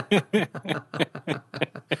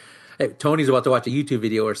 Hey, Tony's about to watch a YouTube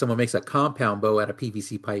video where someone makes a compound bow out of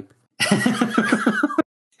PVC pipe.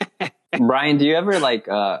 Brian, do you ever like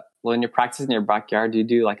when you're practicing in your backyard, do you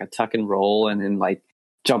do like a tuck and roll and then like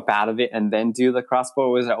jump out of it and then do the crossbow?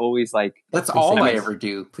 Or is it always like that's all I ever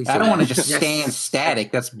do? I don't want to just stand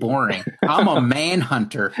static. That's boring. I'm a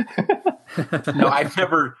manhunter. No,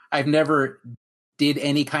 I've never did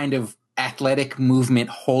any kind of athletic movement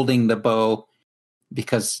holding the bow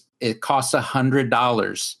because it costs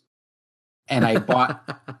 $100. And I bought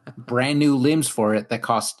brand new limbs for it that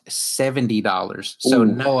cost $70. So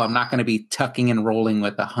no, I'm not going to be tucking and rolling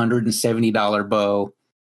with a $170 bow.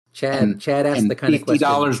 Chad asked the kind of question.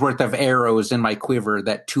 $50 worth of arrows in my quiver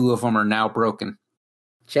that 2 of them are now broken.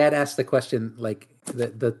 Chad asked the question, like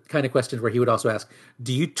the kind of questions where he would also ask,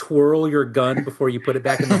 do you twirl your gun before you put it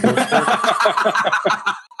back in the holster?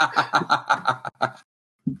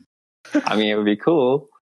 I mean, it would be cool.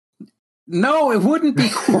 No, it wouldn't be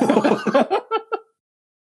cool.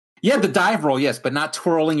 Yeah, the dive roll, yes, but not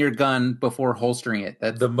twirling your gun before holstering it.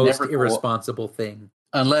 That's the most irresponsible thing.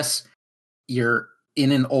 Unless you're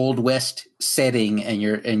in an Old West setting and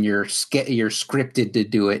you're scripted to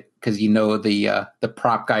do it because you know the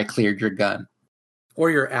prop guy cleared your gun. Or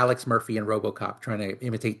you're Alex Murphy in RoboCop trying to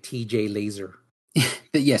imitate TJ Laser.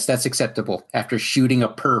 Yes, that's acceptable. After shooting a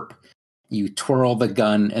perp, you twirl the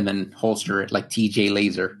gun and then holster it like TJ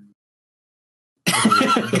Laser.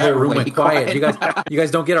 The room went quiet. You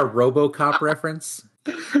guys don't get a RoboCop reference?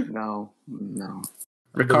 No.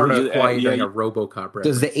 Ricardo, quiet during a RoboCop reference.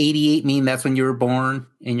 Does the 88 mean that's when you were born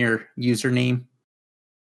in your username?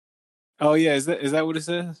 Oh yeah, is that what it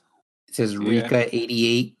says? It says Rika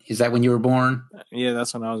 88. Is that when you were born? Yeah,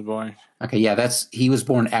 that's when I was born. Okay, yeah, he was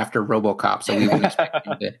born after RoboCop, so we wouldn't expect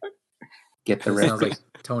him to get the rest. Sounds like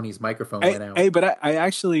Tony's microphone went out. Hey, but I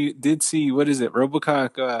actually did see, what is it?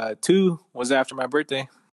 RoboCop 2 was after my birthday.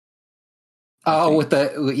 Oh,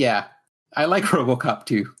 I like RoboCop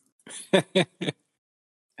 2.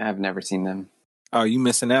 I've never seen them. Oh, you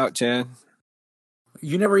missing out, Chad.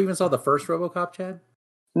 You never even saw the first RoboCop, Chad?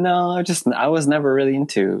 No, I was never really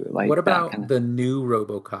into like. What about the new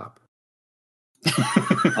RoboCop?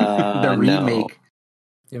 The remake.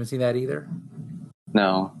 You haven't seen that either?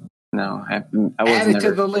 No. I was Add it to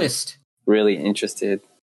never the list. really interested.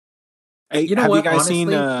 Hey, You know have what, you guys honestly,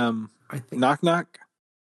 seen I think, Knock Knock?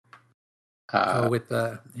 with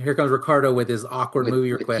here comes Ricardo with his awkward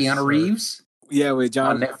movie with request. Keanu Reeves Yeah, with on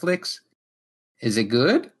John. Netflix. Is it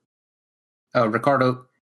good? Oh, Ricardo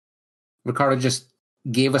just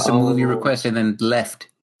gave us a movie request and then left.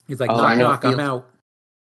 He's like, knock, I'm out.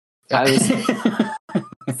 I was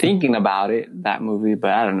thinking about it, that movie,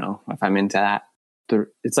 but I don't know if I'm into that.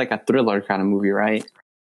 It's like a thriller kind of movie, right?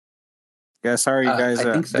 Yeah, sorry, guys.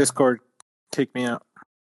 I think so. Discord kicked me out.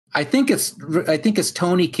 I think it's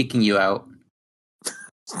Tony kicking you out.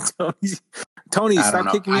 Tony,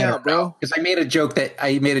 stop kicking me out, bro. Because I made a joke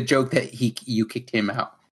that you kicked him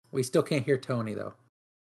out. We still can't hear Tony though.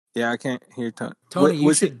 Yeah, I can't hear Tony. Tony,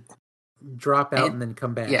 you should drop out and then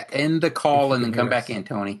come back. Yeah, end the call and then come back in,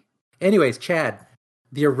 Tony. Anyways, Chad,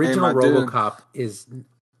 the original RoboCop is.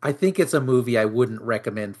 I think it's a movie I wouldn't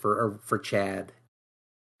recommend for Chad.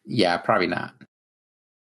 Yeah, probably not.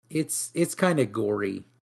 It's kind of gory.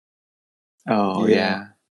 Oh yeah.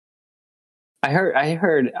 I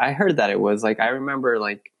heard that it was like, I remember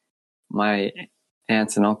like my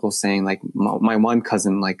aunts and uncles saying like my one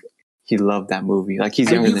cousin, like he loved that movie. Like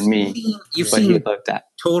he's younger than me. You've seen he loved that.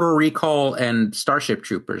 Total Recall and Starship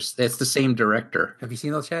Troopers. It's the same director. Have you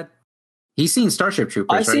seen those, Chad? He's seen Starship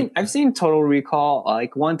Troopers. I've seen Total Recall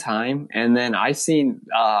like one time, and then I've seen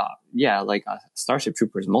Starship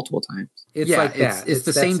Troopers multiple times. It's like that. It's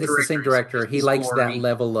the same director. It's the same director. He likes that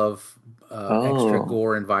level of extra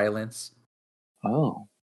gore and violence. Oh,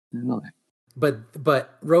 I didn't know that.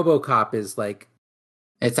 But RoboCop is like,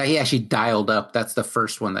 it's like he actually dialed up. That's the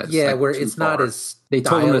first one. That's where it's far. not as they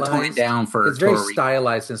told him to tone it down for. It's very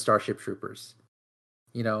stylized in Starship Troopers.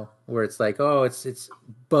 You know, where it's like, oh, it's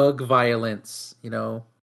bug violence. You know,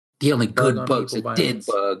 the only good bug's a dead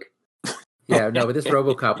bug. Yeah, no, but this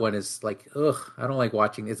RoboCop one is like, ugh, I don't like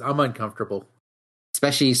watching this. I'm uncomfortable,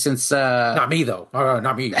 especially since not me though,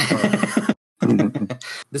 not me.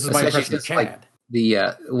 This is my impression of Chad. Like,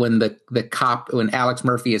 when Alex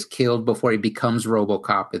Murphy is killed before he becomes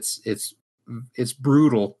RoboCop, it's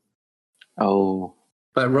brutal. Oh,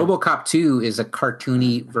 but RoboCop 2 is a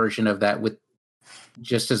cartoony version of that with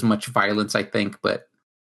just as much violence, I think. But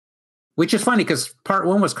which is funny because part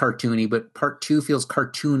 1 was cartoony, but part 2 feels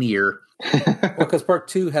cartoonier. Well, because part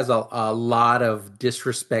 2 has a lot of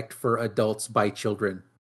disrespect for adults by children.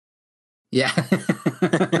 Yeah,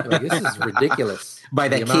 like, this is ridiculous. By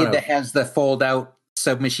the kid that has the fold-out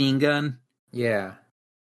submachine gun. Yeah,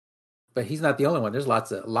 but he's not the only one. There's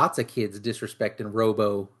lots of kids disrespecting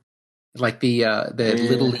Robo, like the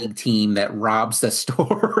little league team that robs the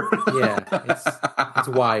store. Yeah, it's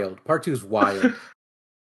wild. Part 2 is wild.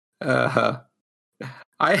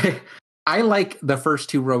 I like the first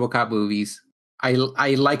 2 RoboCop movies. I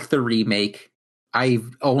like the remake.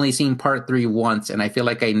 I've only seen part 3 once, and I feel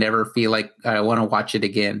like I never feel like I want to watch it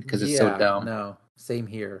again because it's so dumb. No, same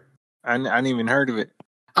here. I hadn't even heard of it.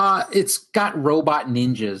 It's got robot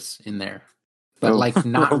ninjas in there, but like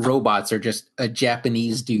not robots. They're just a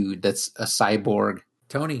Japanese dude that's a cyborg.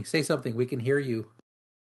 Tony, say something. We can hear you.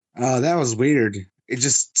 Oh, that was weird. It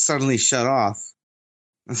just suddenly shut off.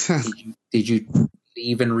 Did you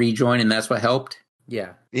leave and rejoin, and that's what helped?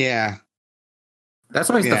 Yeah. Yeah. That's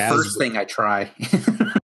always the first thing I try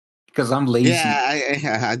because I'm lazy.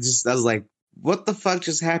 Yeah, I was like, what the fuck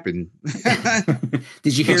just happened?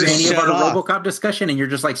 Did you hear any of our RoboCop discussion? And you're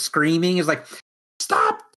just like screaming. It's like,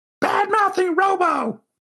 stop bad mouthing Robo.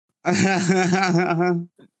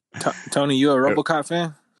 Tony, you a RoboCop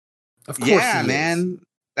fan? Of course, yeah, man.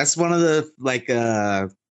 That's one of the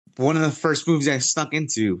first movies I snuck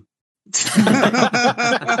into. I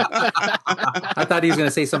thought he was going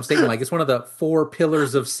to say some statement like it's one of the 4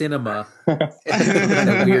 pillars of cinema. Kind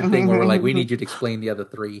of weird thing where we're like, we need you to explain the other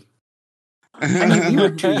 3. I mean, we were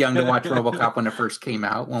too young to watch RoboCop when it first came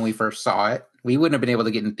out. When we first saw it, we wouldn't have been able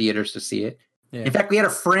to get in theaters to see it. Yeah. In fact, we had a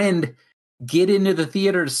friend get into the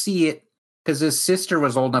theater to see it because his sister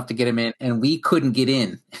was old enough to get him in, and we couldn't get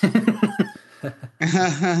in.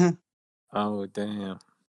 Oh, damn!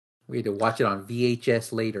 We had to watch it on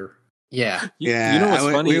VHS later. Yeah, You know what's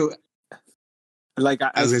funny? Like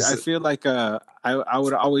I feel like I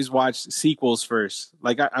would always watch sequels first.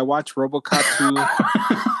 Like I watched RoboCop 2,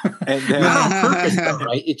 and then not on purpose, though,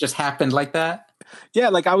 right? It just happened like that. Yeah,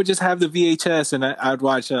 like I would just have the VHS, and I'd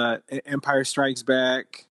watch Empire Strikes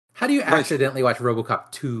Back. How do you accidentally watch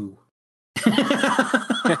RoboCop 2?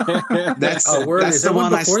 That's the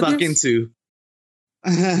one I snuck into.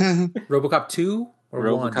 RoboCop 2 or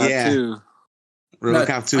RoboCop 1? Yeah. 2.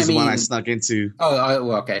 RoboCop 2 is the one I snuck into. Oh,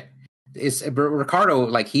 well, okay. Ricardo,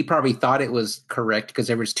 like he probably thought it was correct because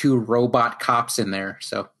there was 2 robot cops in there.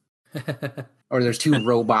 So, or there's 2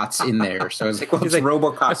 robots in there. So it's like, well, it's like,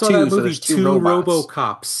 RoboCop I saw 2. that movie, So there's 2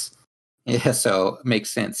 RoboCops. Yeah, so it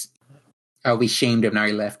makes sense. We shamed him. Now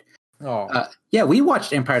he left. Oh, yeah, we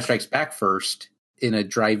watched Empire Strikes Back first in a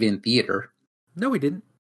drive-in theater. No, we didn't.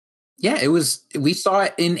 Yeah, it was. We saw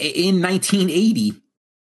it in 1980,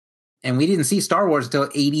 and we didn't see Star Wars until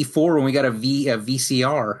 84 when we got a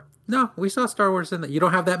VCR. No, we saw Star Wars in that. You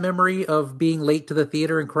don't have that memory of being late to the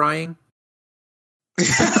theater and crying?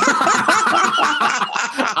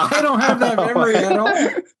 I don't have that memory at all.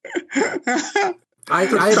 I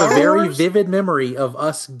had a very vivid memory of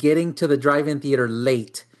us getting to the drive-in theater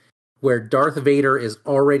late, where Darth Vader is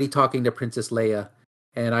already talking to Princess Leia,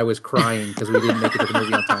 and I was crying because we didn't make it to the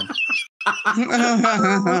movie on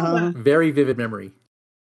time. Very vivid memory.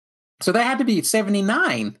 So that had to be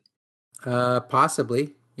 79.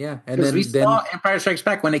 Possibly, yeah. And then we saw Empire Strikes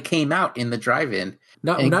Back when it came out in the drive-in.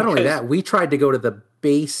 Not only that, we tried to go to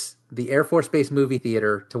the Air Force Base movie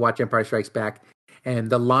theater to watch Empire Strikes Back, and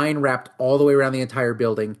the line wrapped all the way around the entire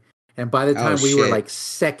building. And by the time we were like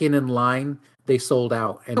second in line, they sold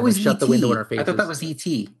out and they shut the window in our faces. I thought that was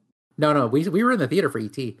E.T. No, we were in the theater for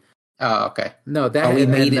E.T. Oh, okay. No, that we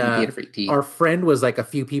made it in the theater for E.T. Our friend was like a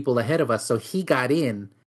few people ahead of us, so he got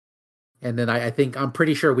in. And then I'm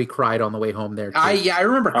pretty sure we cried on the way home there too. I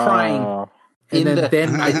remember crying. And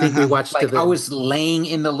then I think we watched I was laying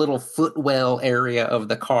in the little footwell area of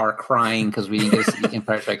the car crying because we didn't get to see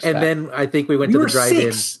Empire Strikes Back. And then I think we went to the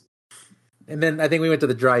drive-in. And then I think we went to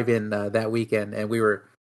the drive-in that weekend, and we were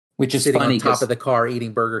sitting on top of the car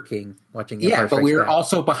eating Burger King, watching Empire Strikes Back. But we were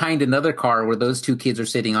also behind another car where those 2 kids are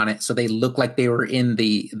sitting on it, so they looked like they were in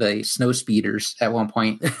the snow speeders at one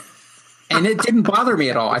point. And it didn't bother me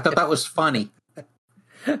at all. I thought that was funny.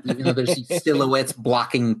 Even though there's these silhouettes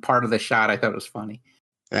blocking part of the shot, I thought it was funny.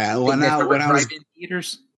 Yeah, when I was in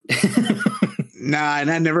theaters. Nah, and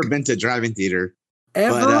I've never been to a drive-in theater.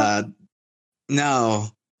 Ever? But no.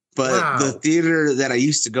 But Wow. the theater that I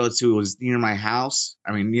used to go to was near my house.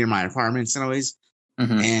 I mean, near my apartments anyways.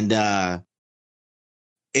 Mm-hmm. And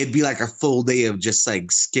it'd be like a full day of just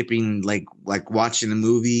like skipping, like watching a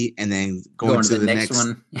movie and then going to the next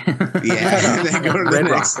one. Yeah, and then go to the Red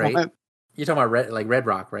next Rock, right? one. You're talking about Red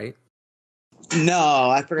Rock, right? No,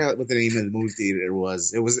 I forgot what the name of the movie theater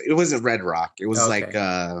was. It wasn't Red Rock. It was like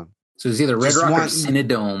so it was either Red Rock or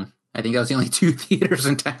Cinedome. I think that was the only 2 theaters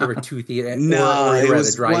in town. There were 2 theaters. No, it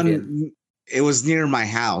was one. It was near my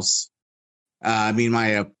house. I mean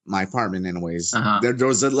my apartment, anyways. Uh-huh. There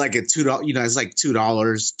was like a $2. You know, it's like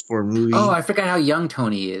 $2 for a movie. Oh, I forgot how young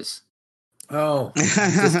Tony is. Oh,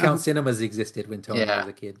 discount cinemas existed when Tony was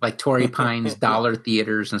a kid. Like Torrey Pines dollar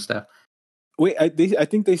theaters and stuff. Wait, I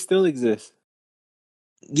think they still exist.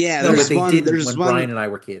 Yeah, no, there's but one. There's when one. Brian and I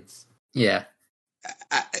were kids. Yeah,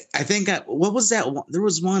 I think what was that? There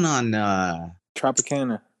was one on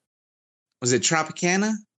Tropicana. Was it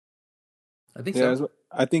Tropicana? I think so.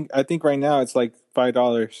 I think right now it's like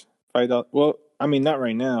 $5. $5. Well, I mean not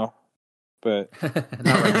right now, but not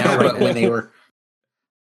right now. But when they were,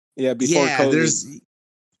 before COVID.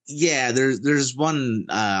 There's one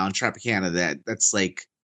on Tropicana that's like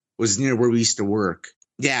was near where we used to work.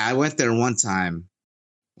 Yeah, I went there one time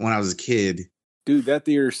when I was a kid. Dude, that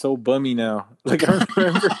theater is so bummy now. Like I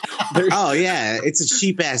remember. Oh yeah, it's a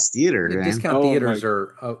cheap ass theater. The discount theaters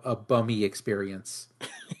are a bummy experience.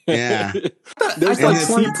 Yeah, I thought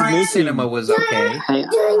Torrey Pines Cinema was okay. Hey,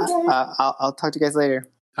 I'll talk to you guys later.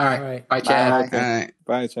 All right. Bye, Chad. All right,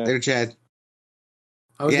 bye, Chad. Later, Chad.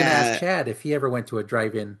 I was going to ask Chad if he ever went to a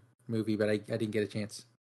drive-in movie, but I didn't get a chance.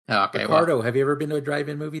 Oh, okay. Ricardo, have you ever been to a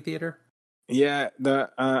drive-in movie theater? Yeah,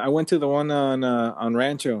 I went to the one on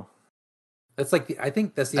Rancho. That's like I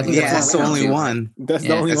think that's the only one. That's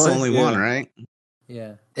the only one, right?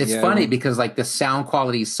 Yeah. It's funny because like the sound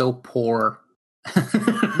quality is so poor.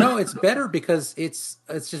 No, it's better because it's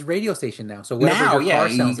just radio station now. So you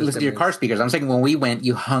listen to your car speakers. I'm saying when we went,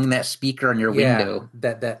 you hung that speaker on your window.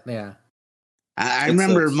 I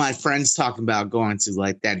remember my friends talking about going to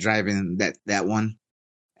like that drive-in that one,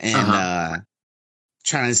 and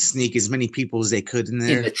trying to sneak as many people as they could in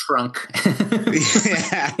there in the trunk.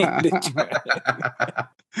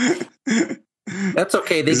 That's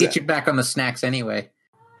okay. They get you back on the snacks anyway.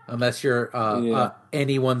 Unless you're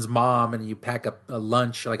anyone's mom and you pack a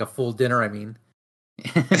lunch, like a full dinner, I mean.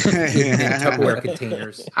 In Tupperware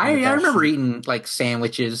containers. I remember eating like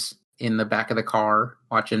sandwiches in the back of the car,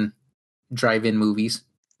 watching drive-in movies.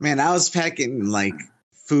 Man, I was packing like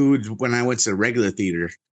food when I went to regular theater.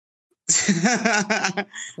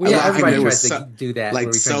 Everybody tries to do that.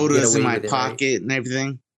 Like sodas in my pocket and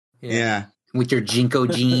everything. Yeah. With your Jinko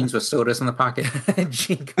jeans with sodas in the pocket.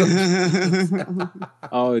 Jinko jeans.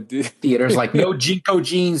 Oh, dude. Theater's like, no Jinko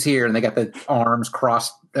jeans here. And they got the arms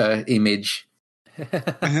crossed image.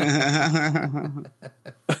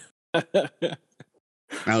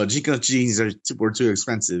 No, Jinko jeans were too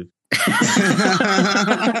expensive.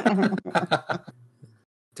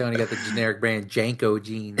 Tony got the generic brand Janko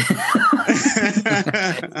jeans.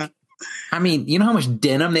 I mean, you know how much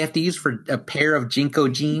denim they have to use for a pair of Jinko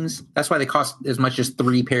jeans? That's why they cost as much as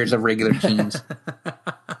 3 pairs of regular jeans.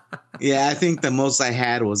 Yeah, I think the most I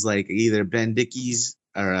had was like either Ben Dickies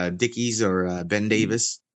or Ben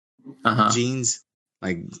Davis jeans,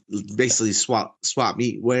 like basically swap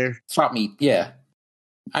meet wear. Swap meet, yeah.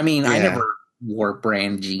 I mean, I never wore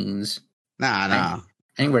brand jeans. Nah. I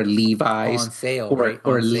didn't wear Levi's on sale,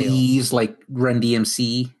 or Lee's like Run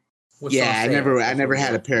DMC. What's on sale? I never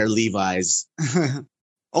had a pair of Levi's.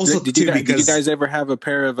 Also, did you guys ever have a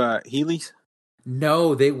pair of Heelys? No,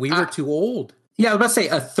 we were too old. Yeah, I was about to say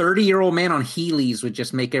a 30-year-old man on Heelys would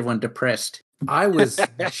just make everyone depressed. I was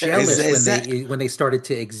jealous when they started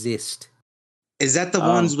to exist. Is that the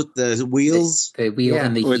ones with the wheels? The wheel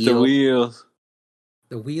and the with heel. The wheels.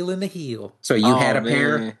 The wheel and the heel. So you had a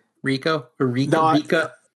pair, Rico? Or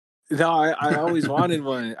Rika? No, I always wanted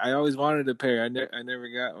one. I always wanted a pair. I never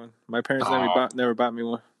got one. My parents never bought me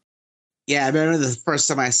one. Yeah, I remember the first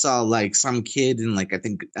time I saw like some kid in like I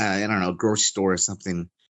think I don't know, grocery store or something.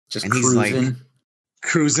 Just and cruising. He's like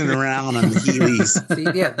cruising around on the Heelys. See,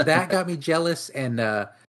 yeah, that got me jealous. And the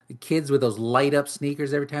kids with those light up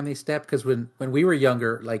sneakers every time they step. Because when we were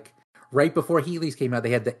younger, like right before Heelys came out,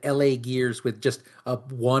 they had the LA Gears with just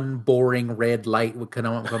one boring red light would come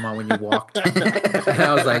on when you walked. And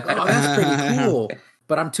I was like, oh, that's pretty cool.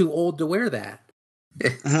 But I'm too old to wear that.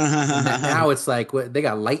 And now it's like they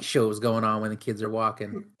got light shows going on when the kids are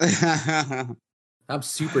walking. I'm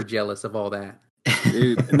super jealous of all that.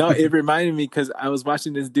 Dude, no, it reminded me because I was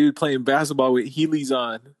watching this dude playing basketball with Heelys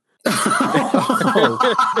on.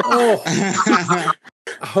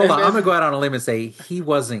 Hold on, I'm gonna go out on a limb and say he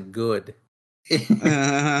wasn't good.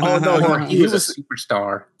 Oh no, he was a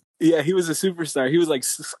superstar. Yeah, he was a superstar. He was like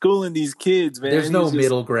schooling these kids, man. There's no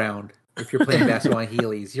middle ground if you're playing basketball in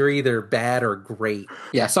Heelys. You're either bad or great.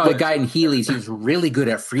 Yeah, I saw a guy in Heelys. He was really good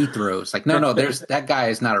at free throws. Like, no, that guy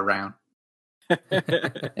is not around.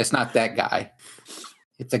 It's not that guy.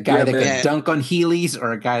 It's a guy that could dunk on Heelys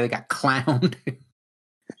or a guy that got clowned.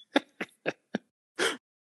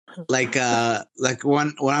 Like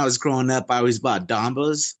when I was growing up, I always bought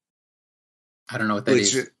Dambas. I don't know what that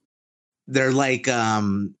is. They're like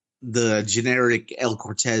the generic El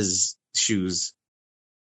Cortez shoes.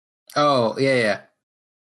 Oh, yeah.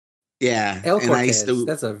 El Cortez.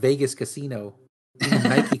 That's a Vegas casino.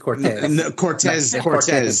 Nike Cortez. No, Cortez.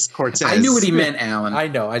 I knew what he meant, Alan. I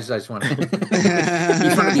know. I just want to.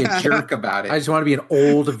 He's trying to be a jerk about it. I just want to be an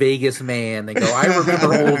old Vegas man. They go, I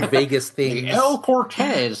remember old Vegas things. El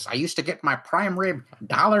Cortez. I used to get my prime rib,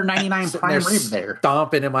 $1.99 prime rib there.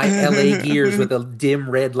 Stomping in my LA Gears with a dim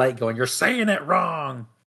red light going, you're saying it wrong.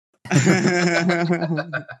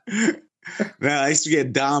 No, I used to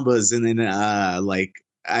get Dambas and then like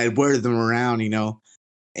I'd wear them around, you know.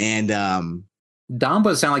 And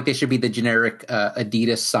Dambas sound like they should be the generic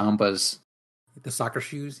Adidas Sambas. The soccer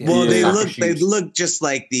shoes? Yeah. Well, they look just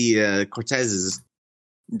like the Cortezes.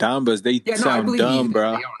 Dambas, they sound dumb,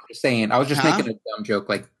 bro. I'm just saying. I was just making a dumb joke.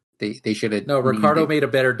 Like they should have. No, Ricardo made a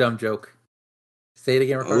better dumb joke. Say it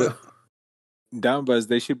again, Ricardo. Dambas,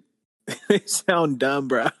 they sound dumb,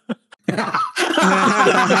 bro. That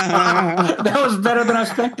was better than I was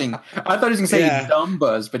expecting. I thought he was going to say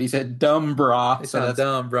Dumbas, but he said dumb bra. It sounds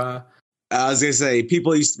dumb, bra. I was going to say,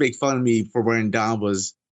 people used to make fun of me for wearing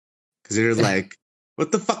Dambas because they're like,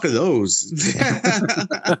 what the fuck are those?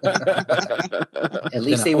 At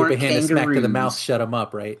least they weren't kangaroos. Smack to the mouth, shut them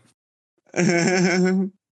up, right? Yeah,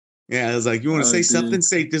 I was like, you want to say something?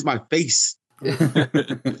 Say, this is my face.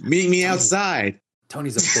 Meet me outside.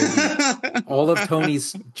 Tony's a bully. All of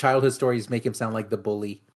Tony's childhood stories make him sound like the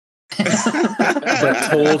bully. But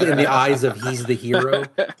told in the eyes of he's the hero.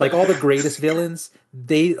 Like all the greatest villains,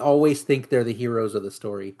 they always think they're the heroes of the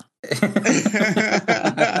story. Atomic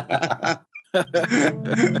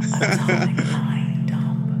Life.